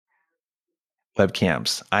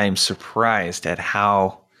webcams. I am surprised at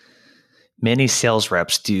how many sales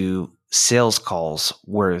reps do sales calls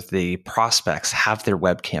where the prospects have their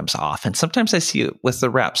webcams off. And sometimes I see it with the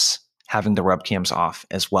reps having their webcams off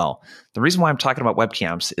as well. The reason why I'm talking about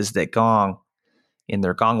webcams is that Gong, in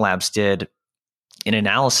their Gong Labs, did an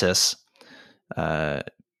analysis,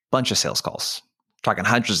 bunch of sales calls, talking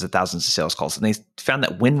hundreds of thousands of sales calls. And they found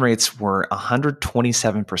that win rates were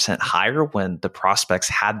 127% higher when the prospects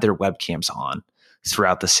had their webcams on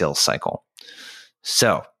throughout the sales cycle.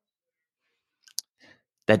 So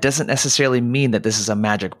that doesn't necessarily mean that this is a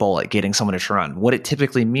magic bullet getting someone to turn on. What it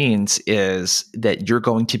typically means is that you're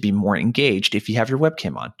going to be more engaged if you have your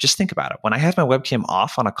webcam on. Just think about it. When I have my webcam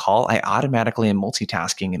off on a call, I automatically am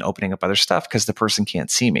multitasking and opening up other stuff because the person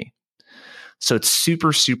can't see me. So it's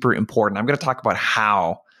super, super important. I'm going to talk about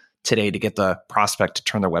how today to get the prospect to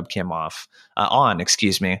turn their webcam on,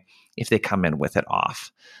 if they come in with it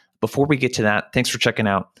off. Before we get to that, thanks for checking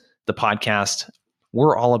out the podcast.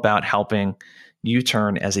 We're all about helping you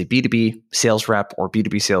turn, as a B2B sales rep or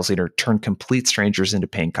B2B sales leader, turn complete strangers into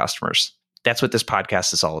paying customers. That's what this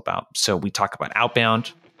podcast is all about. So we talk about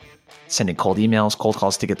outbound, sending cold emails, cold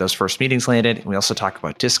calls to get those first meetings landed. And we also talk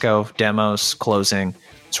about disco, demos, closing,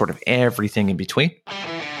 sort of everything in between.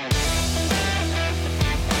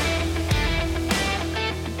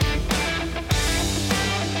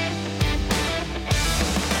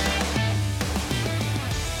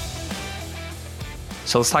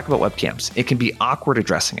 So let's talk about webcams. It can be awkward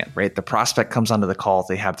addressing it, right? The prospect comes onto the call,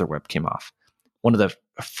 they have their webcam off. One of the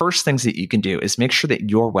first things that you can do is make sure that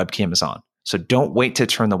your webcam is on. So don't wait to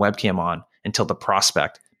turn the webcam on until the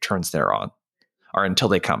prospect turns their on, or until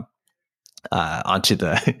they come onto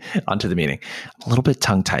the meeting. I'm a little bit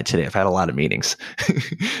tongue-tied today. I've had a lot of meetings.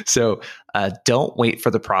 So don't wait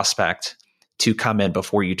for the prospect to come in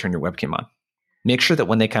before you turn your webcam on. Make sure that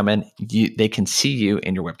when they come in, they can see you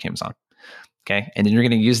and your webcam's on. Okay. And then you're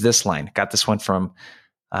going to use this line. Got this one from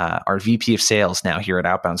our VP of sales now here at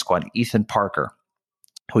Outbound Squad, Ethan Parker,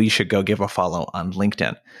 who you should go give a follow on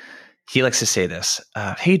LinkedIn. He likes to say this.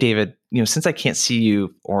 Hey, David, since I can't see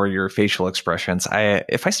you or your facial expressions,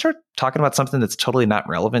 if I start talking about something that's totally not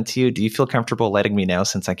relevant to you, do you feel comfortable letting me know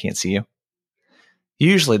since I can't see you?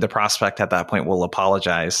 Usually the prospect at that point will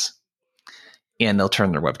apologize and they'll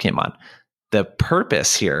turn their webcam on. The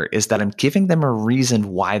purpose here is that I'm giving them a reason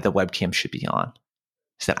why the webcam should be on.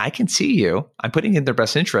 So that I can see you. I'm putting in their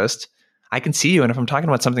best interest. I can see you. And if I'm talking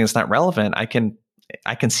about something that's not relevant, I can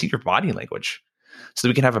see your body language so that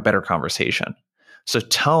we can have a better conversation. So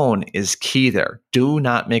tone is key there. Do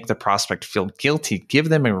not make the prospect feel guilty. Give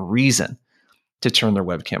them a reason to turn their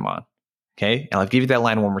webcam on. Okay. And I'll give you that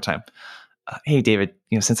line one more time. Hey, David,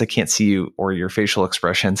 since I can't see you or your facial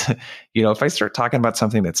expressions, if I start talking about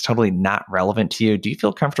something that's totally not relevant to you, do you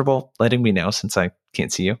feel comfortable letting me know since I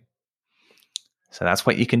can't see you? So that's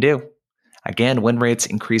what you can do. Again, win rates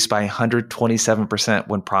increase by 127%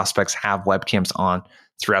 when prospects have webcams on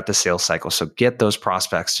throughout the sales cycle. So get those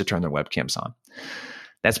prospects to turn their webcams on.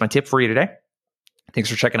 That's my tip for you today. Thanks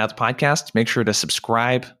for checking out the podcast. Make sure to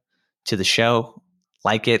subscribe to the show.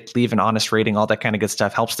 Like it, leave an honest rating, all that kind of good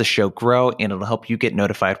stuff. Helps the show grow, and it'll help you get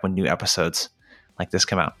notified when new episodes like this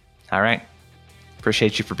come out. All right.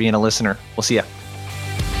 Appreciate you for being a listener. We'll see ya.